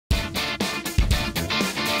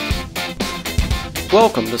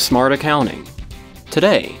Welcome to Smart Accounting.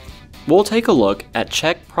 Today, we'll take a look at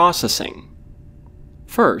check processing.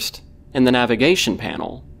 First, in the navigation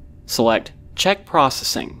panel, select Check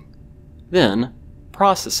Processing, then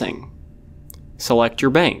Processing. Select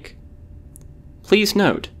your bank. Please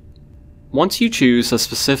note, once you choose a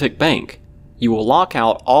specific bank, you will lock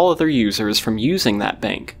out all other users from using that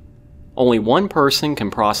bank. Only one person can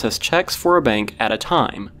process checks for a bank at a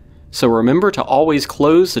time, so remember to always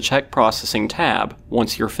close the Check Processing tab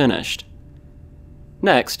once you're finished.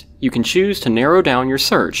 Next, you can choose to narrow down your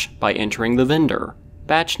search by entering the vendor,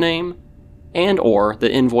 batch name, and/or the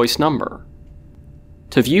invoice number.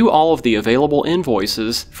 To view all of the available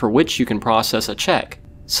invoices for which you can process a check,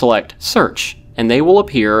 select Search, and they will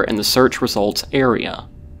appear in the search results area.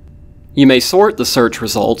 You may sort the search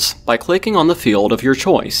results by clicking on the field of your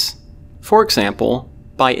choice, for example,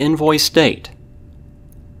 by invoice date.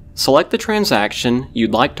 Select the transaction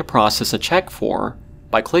you'd like to process a check for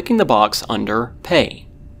by clicking the box under Pay.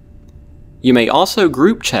 You may also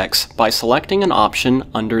group checks by selecting an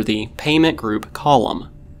option under the Payment Group column.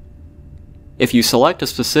 If you select a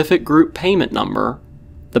specific group payment number,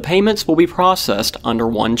 the payments will be processed under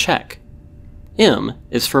one check. M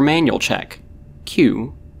is for manual check,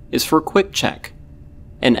 Q is for quick check,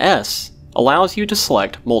 and S allows you to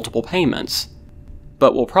select multiple payments,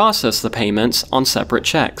 but will process the payments on separate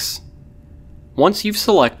checks. Once you've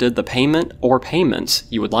selected the payment or payments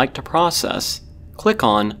you would like to process, click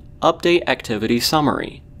on Update Activity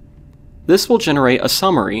Summary. This will generate a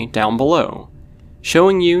summary down below,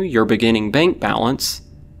 showing you your beginning bank balance,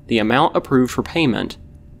 the amount approved for payment,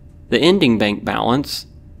 the ending bank balance,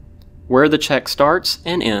 where the check starts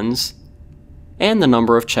and ends, and the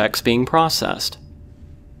number of checks being processed.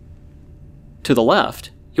 To the left,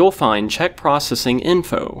 you'll find Check Processing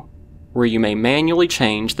Info, where you may manually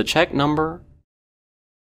change the check number,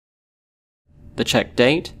 the check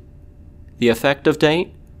date, the effective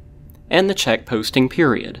date, and the check posting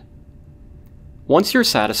period. Once you're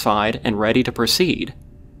satisfied and ready to proceed,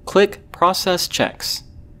 click Process Checks.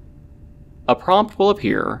 A prompt will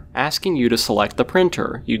appear asking you to select the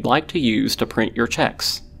printer you'd like to use to print your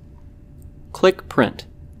checks. Click Print.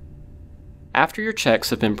 After your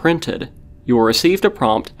checks have been printed, you will receive a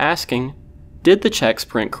prompt asking, did the checks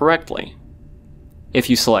print correctly? If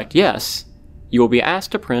you select Yes, you will be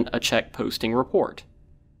asked to print a check posting report.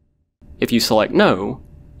 If you select No,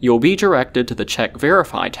 you will be directed to the Check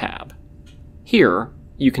Verify tab. Here,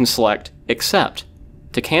 you can select Accept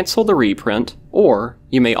to cancel the reprint, or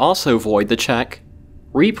you may also void the check,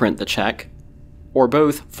 reprint the check, or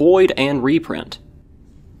both void and reprint.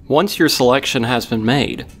 Once your selection has been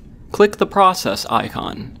made, click the Process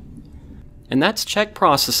icon. And that's check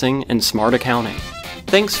processing in Smart Accounting.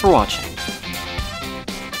 Thanks for watching.